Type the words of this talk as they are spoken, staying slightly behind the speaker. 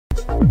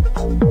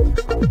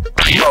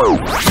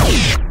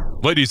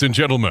Ladies and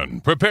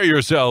gentlemen, prepare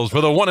yourselves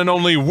for the one and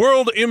only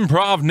World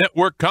Improv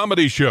Network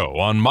comedy show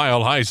on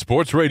Mile High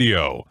Sports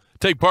Radio.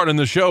 Take part in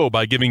the show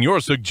by giving your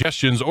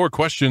suggestions or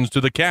questions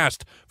to the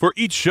cast for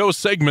each show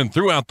segment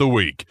throughout the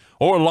week,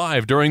 or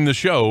live during the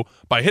show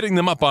by hitting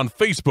them up on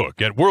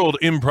Facebook at World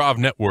Improv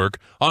Network,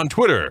 on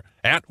Twitter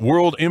at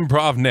World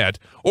Improv Net,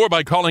 or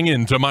by calling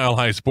in to Mile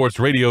High Sports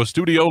Radio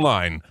studio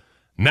line.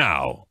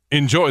 Now,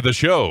 enjoy the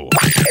show.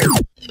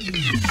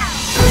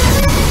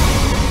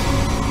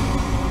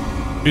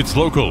 It's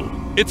local.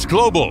 It's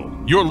global.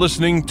 You're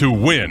listening to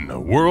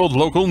WIN World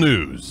Local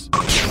News.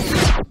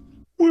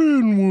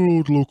 WIN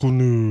World Local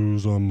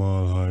News on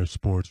Mile High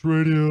Sports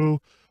Radio.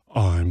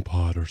 I'm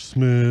Potter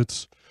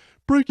Smittss.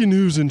 Breaking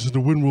news into the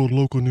WIN World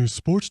Local News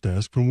sports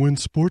desk from WIN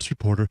sports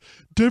reporter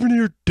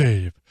Devoneer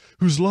Dave,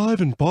 who's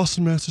live in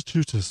Boston,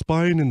 Massachusetts,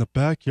 spying in the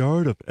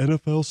backyard of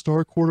NFL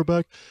star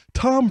quarterback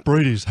Tom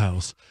Brady's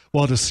house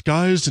while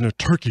disguised in a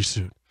turkey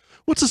suit.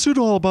 What's the suit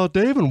all about,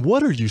 Dave, and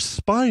what are you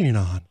spying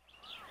on?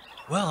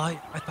 Well, I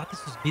thought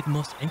this would be the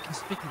most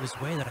inconspicuous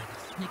way that I could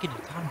sneak into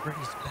Tom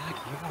Brady's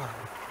backyard.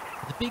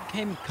 The big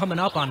game coming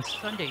up on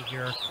Sunday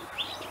here.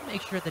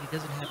 Make sure that he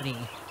doesn't have any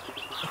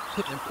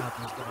equipment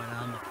problems going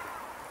on.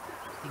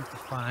 Seems to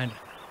find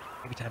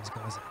every time he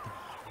goes out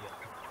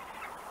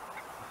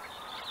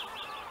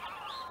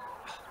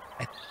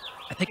there.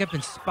 I think I've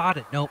been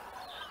spotted. Nope.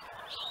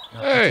 No,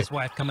 hey. That's his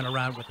wife coming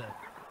around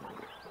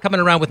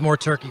with more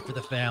turkey for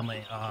the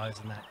family. Oh,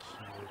 isn't that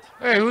cute?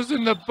 Hey, who's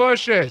in the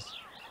bushes?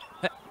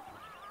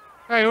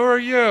 Hey, who are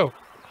you?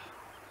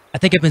 I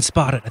think I've been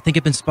spotted,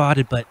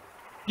 but...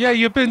 Yeah,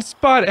 you've been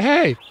spotted.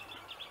 Hey!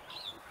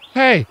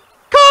 Hey!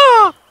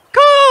 Caw!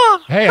 Caw!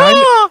 Hey,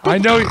 caw! I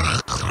know...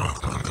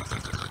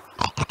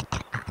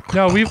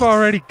 No, we've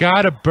already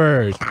got a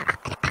bird.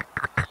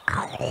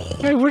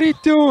 Hey, what are you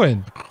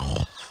doing?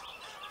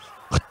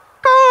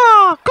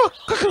 Caw!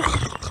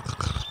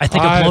 I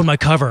think I've blown my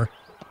cover.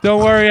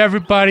 Don't worry,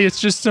 everybody.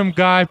 It's just some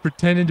guy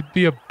pretending to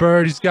be a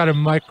bird. He's got a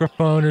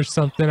microphone or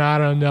something. I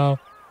don't know.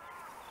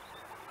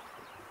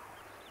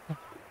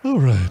 All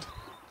right.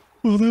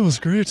 Well, that was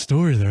a great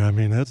story there. I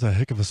mean, that's a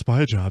heck of a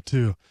spy job,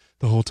 too.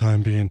 The whole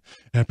time being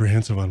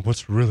apprehensive on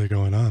what's really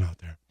going on out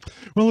there.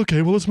 Well,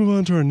 okay, let's move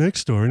on to our next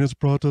story, and it's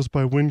brought to us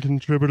by WIN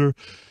contributor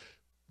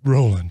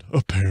Roland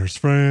of Paris,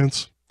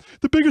 France.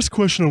 The biggest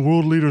question on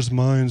world leaders'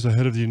 minds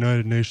ahead of the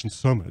United Nations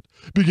Summit,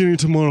 beginning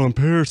tomorrow in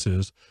Paris,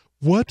 is,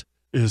 what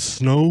is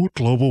snow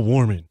global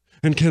warming,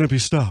 and can it be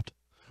stopped?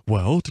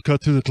 Well, to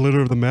cut through the glitter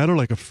of the matter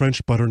like a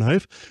French butter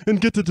knife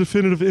and get the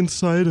definitive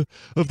insight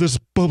of this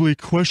bubbly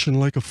question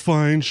like a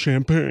fine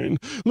champagne,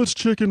 let's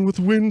check in with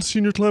WIN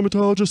senior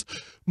climatologist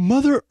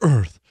Mother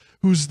Earth,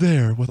 who's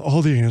there with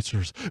all the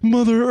answers.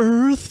 Mother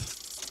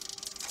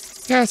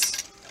Earth?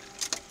 Yes,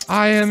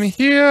 I am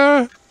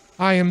here,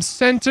 I am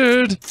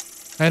centered,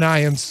 and I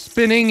am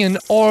spinning in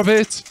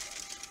orbit,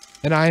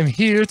 and I am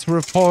here to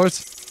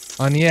report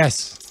on,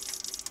 yes,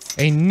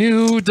 a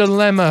new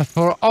dilemma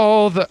for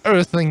all the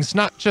Earthlings,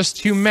 not just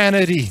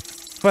humanity.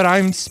 But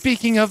I'm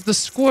speaking of the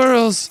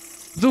squirrels,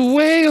 the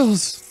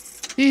whales,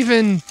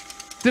 even,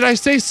 did I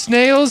say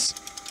snails?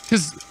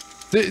 Because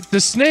the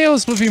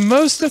snails will be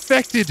most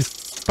affected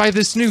by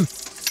this new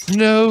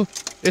snow.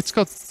 It's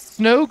called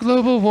snow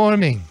global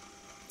warming,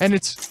 and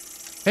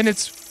it's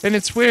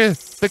where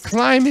the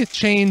climate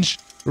change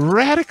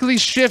radically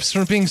shifts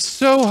from being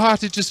so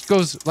hot it just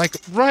goes like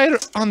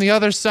right on the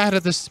other side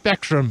of the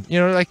spectrum.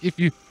 You know, like if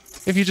you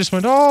just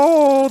went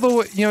all the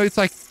way, you know, it's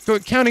like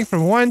counting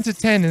from 1 to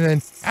 10, and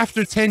then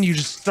after 10, you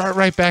just start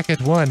right back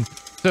at 1.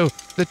 So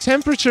the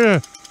temperature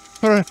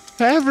for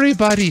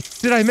everybody.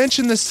 Did I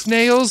mention the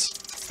snails?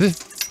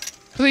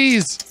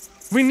 Please,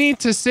 we need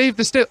to save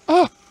the snail.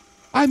 Oh,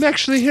 I'm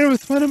actually here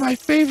with one of my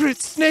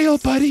favorite snail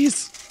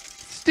buddies,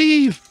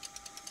 Steve.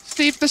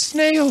 Steve the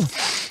snail.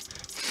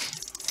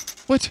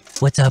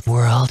 What's up,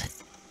 world?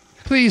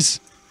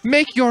 Please,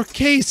 make your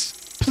case.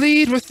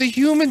 Plead with the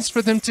humans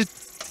for them to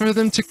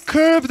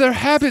curb their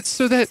habits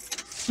so that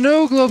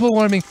snow global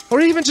warming,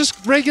 or even just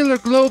regular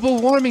global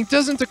warming,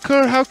 doesn't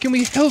occur. How can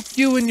we help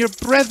you and your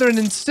brethren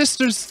and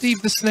sisters,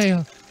 Steve the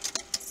Snail?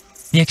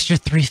 The extra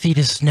 3 feet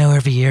of snow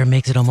every year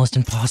makes it almost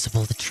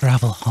impossible to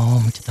travel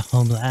home to the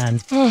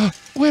homeland. Oh,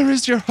 where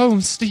is your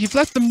home, Steve?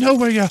 Let them know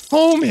where your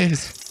home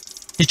is.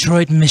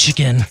 Detroit,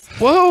 Michigan.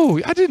 Whoa,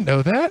 I didn't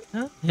know that.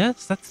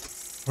 Yes,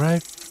 that's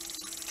right.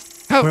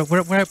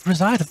 Where I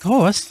reside, of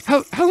course.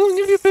 How long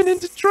have you been in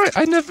Detroit?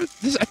 I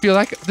feel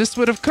like this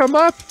would have come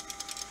up.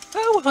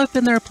 Oh, well, I've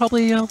been there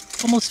probably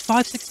almost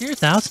 5-6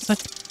 years now since I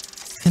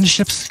finished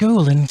up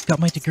school and got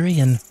my degree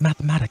in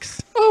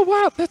mathematics. Oh,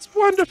 wow, that's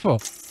wonderful.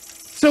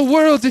 So,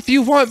 world, if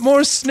you want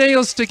more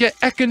snails to get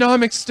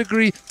economics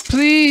degree,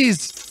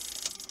 please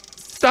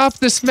stop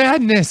this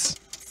madness.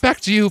 Back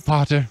to you,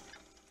 Potter.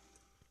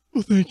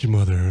 Well, thank you,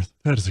 Mother Earth.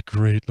 That is a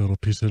great little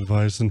piece of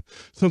advice and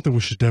something we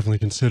should definitely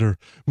consider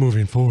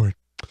moving forward.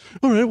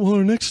 All right, well,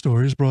 our next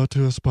story is brought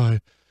to us by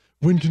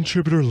WIN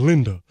contributor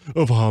Linda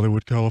of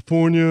Hollywood,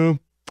 California.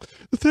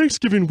 The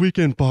Thanksgiving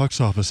weekend box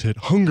office hit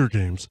Hunger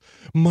Games,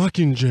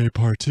 Mockingjay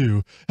Part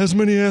 2 has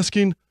many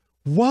asking,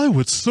 why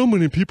would so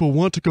many people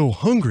want to go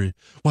hungry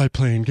while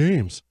playing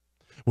games?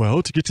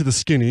 Well, to get to the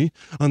skinny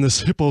on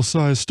this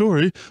hippo-sized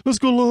story, let's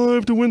go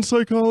live to WIN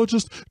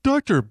psychologist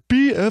Dr.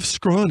 B.F.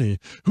 Scrawny,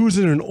 who's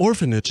in an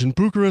orphanage in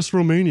Bucharest,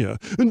 Romania.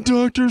 And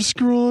Dr.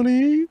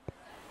 Scrawny?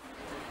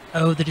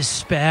 Oh, the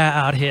despair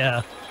out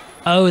here.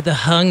 Oh, the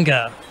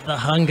hunger. The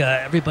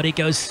hunger. Everybody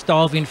goes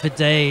starving for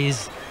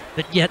days,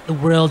 but yet the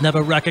world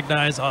never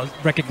recognizes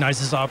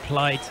our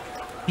plight.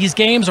 These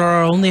games are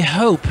our only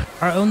hope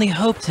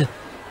to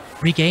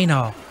regain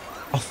our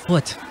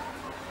foot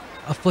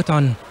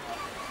on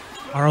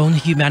our own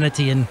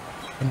humanity and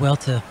well,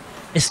 to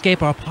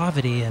escape our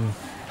poverty and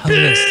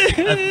homeless.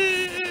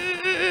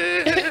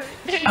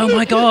 Oh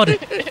my God,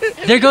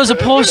 there goes a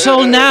poor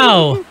soul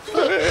now.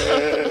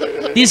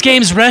 These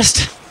games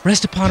rest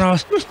upon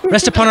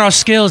our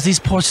skills, these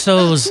poor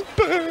souls.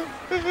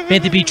 May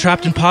they be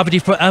trapped in poverty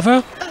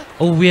forever,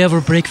 or will we ever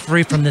break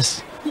free from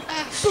this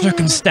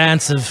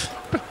circumstance of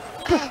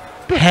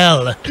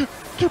hell?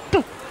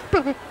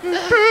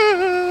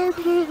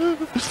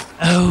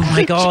 Oh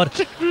my God,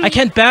 I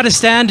can't bear to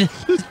stand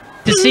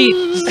to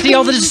see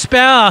all the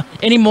despair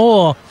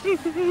anymore.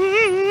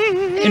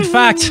 In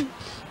fact,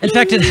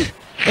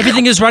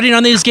 everything is riding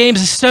on these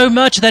games so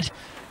much that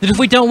if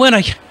we don't win,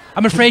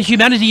 I'm afraid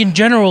humanity in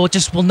general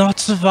just will not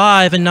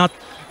survive and not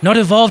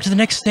evolve to the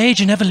next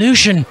stage in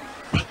evolution.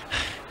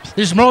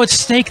 There's more at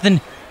stake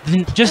than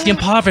just the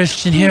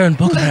impoverished in here in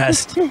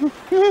Bucharest.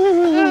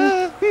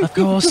 Of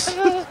course,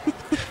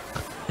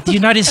 if the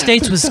United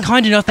States was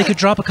kind enough, they could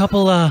drop a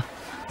couple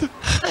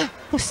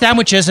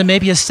sandwiches and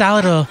maybe a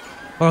salad or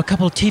a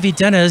couple of TV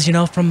dinners, you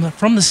know, from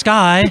the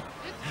sky.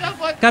 Oh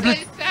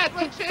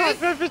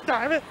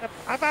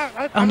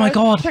my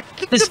God!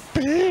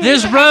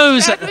 There's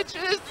Rose.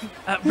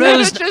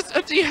 Rose.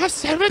 Do you have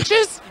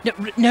sandwiches?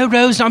 No,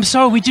 Rose. I'm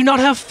sorry. We do not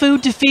have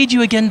food to feed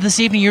you again this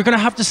evening. You're gonna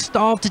have to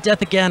starve to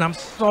death again. I'm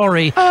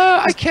sorry.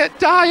 I can't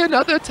die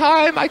another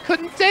time. I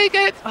couldn't take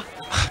it.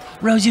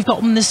 Rose, you've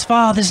gotten this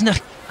far. There's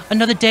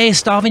another day.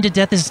 Starving to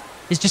death is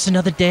just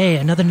another day,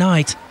 another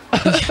night.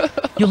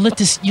 You'll live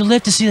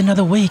to see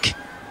another week.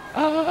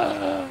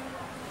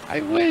 I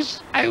wish.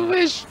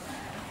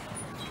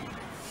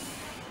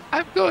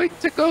 I'm going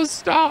to go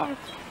starve.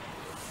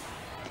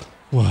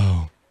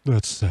 Wow,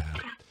 that's sad.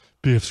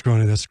 B.F.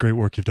 Scrawny, that's great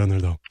work you've done there,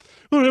 though.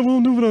 All right,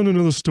 well, moving on to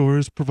another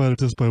story provided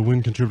to us by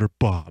WIN contributor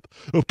Bob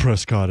of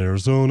Prescott,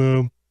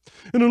 Arizona.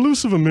 An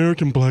elusive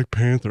American Black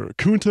Panther,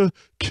 Kunta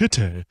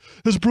Kitty,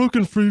 has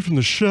broken free from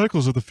the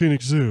shackles of the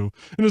Phoenix Zoo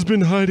and has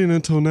been hiding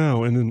until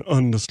now in an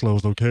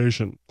undisclosed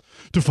location.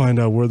 To find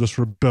out where this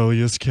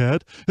rebellious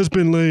cat has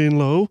been laying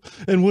low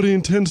and what he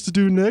intends to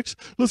do next,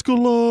 let's go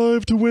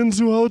live to WIN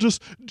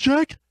zoologist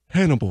Jack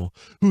Hannibal,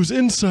 who's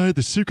inside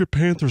the Secret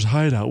Panther's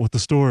hideout with the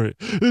story.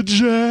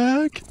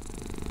 Jack?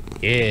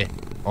 Yeah,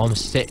 I'm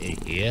sitting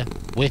here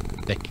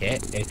with the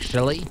cat,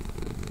 actually,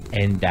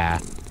 and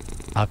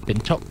I've been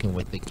talking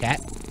with the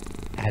cat,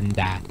 and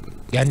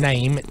your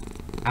name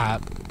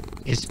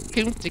is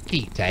Kunta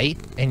Kitty,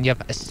 and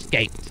you've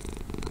escaped.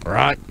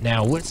 Right,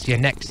 now what's your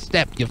next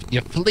step?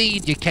 You've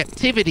fled your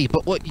captivity,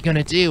 but what you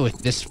gonna do with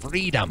this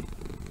freedom?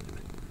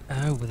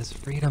 Oh, with this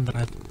freedom that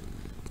I've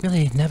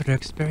really never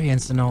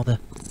experienced and all the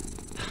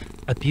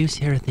abuse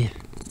here at the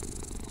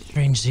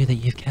strange zoo that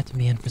you've kept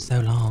me in for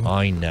so long.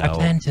 I know. I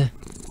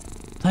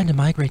plan to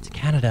migrate to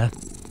Canada,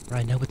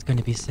 where I know it's going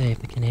to be safe.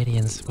 The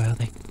Canadians, well,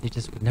 they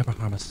just would never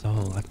harm a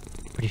soul. I'm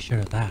pretty sure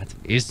of that.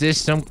 Is this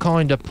some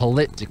kind of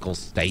political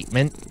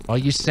statement? Are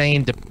you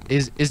saying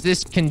is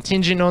this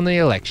contingent on the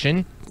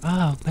election?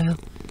 Oh, well,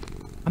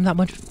 I'm not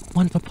much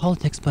one for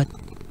politics, but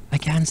I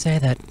can say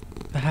that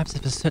perhaps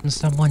if a certain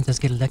someone does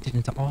get elected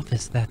into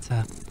office, that,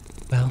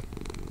 well,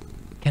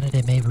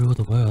 Canada may rule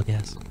the world,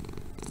 yes.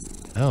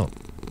 Oh.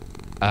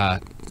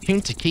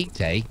 Kunta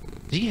Kitty,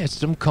 do you have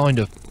some kind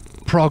of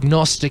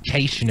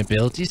prognostication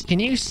abilities? Can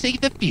you see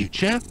the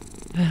future?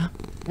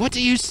 What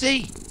do you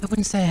see? I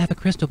wouldn't say I have a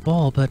crystal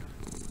ball, but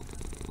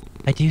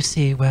I do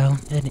see, well,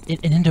 an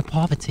end to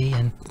poverty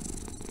and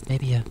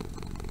maybe a...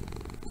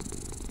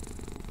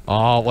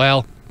 Oh,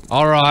 well,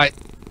 alright.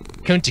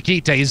 Kunta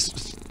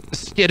Kitty's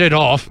skidded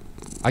off.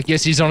 I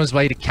guess he's on his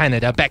way to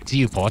Canada. Back to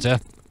you,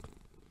 Potter.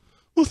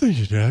 Well, thank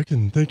you, Jack,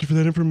 and thank you for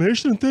that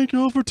information, and thank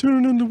you all for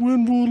tuning in to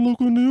WIN World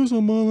Local News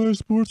on Mile High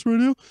Sports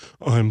Radio.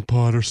 I'm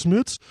Potter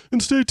Smittss,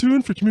 and stay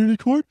tuned for Community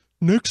Court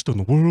next on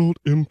the World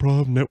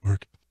Improv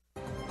Network.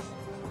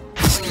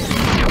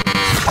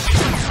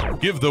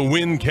 Give the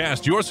WIN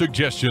cast your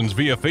suggestions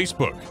via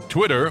Facebook,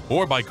 Twitter,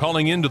 or by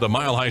calling into the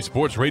Mile High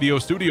Sports Radio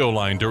studio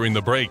line during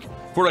the break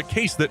for a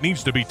case that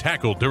needs to be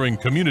tackled during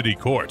Community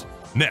Court.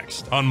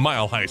 Next on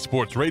Mile High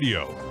Sports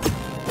Radio.